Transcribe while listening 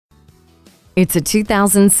It's a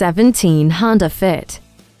 2017 Honda Fit.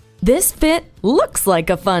 This Fit looks like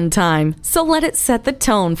a fun time, so let it set the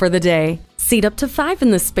tone for the day. Seat up to 5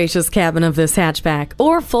 in the spacious cabin of this hatchback,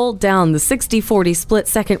 or fold down the 60/40 split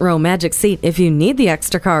second row magic seat if you need the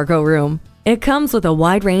extra cargo room. It comes with a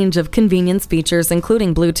wide range of convenience features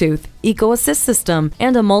including Bluetooth, Eco Assist system,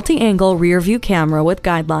 and a multi-angle rear view camera with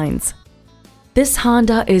guidelines. This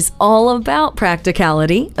Honda is all about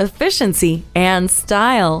practicality, efficiency, and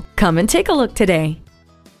style. Come and take a look today.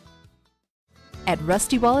 At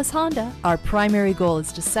Rusty Wallis Honda, our primary goal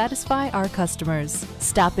is to satisfy our customers.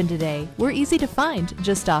 Stop in today. We're easy to find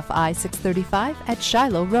just off I-635 at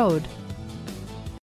Shiloh Road.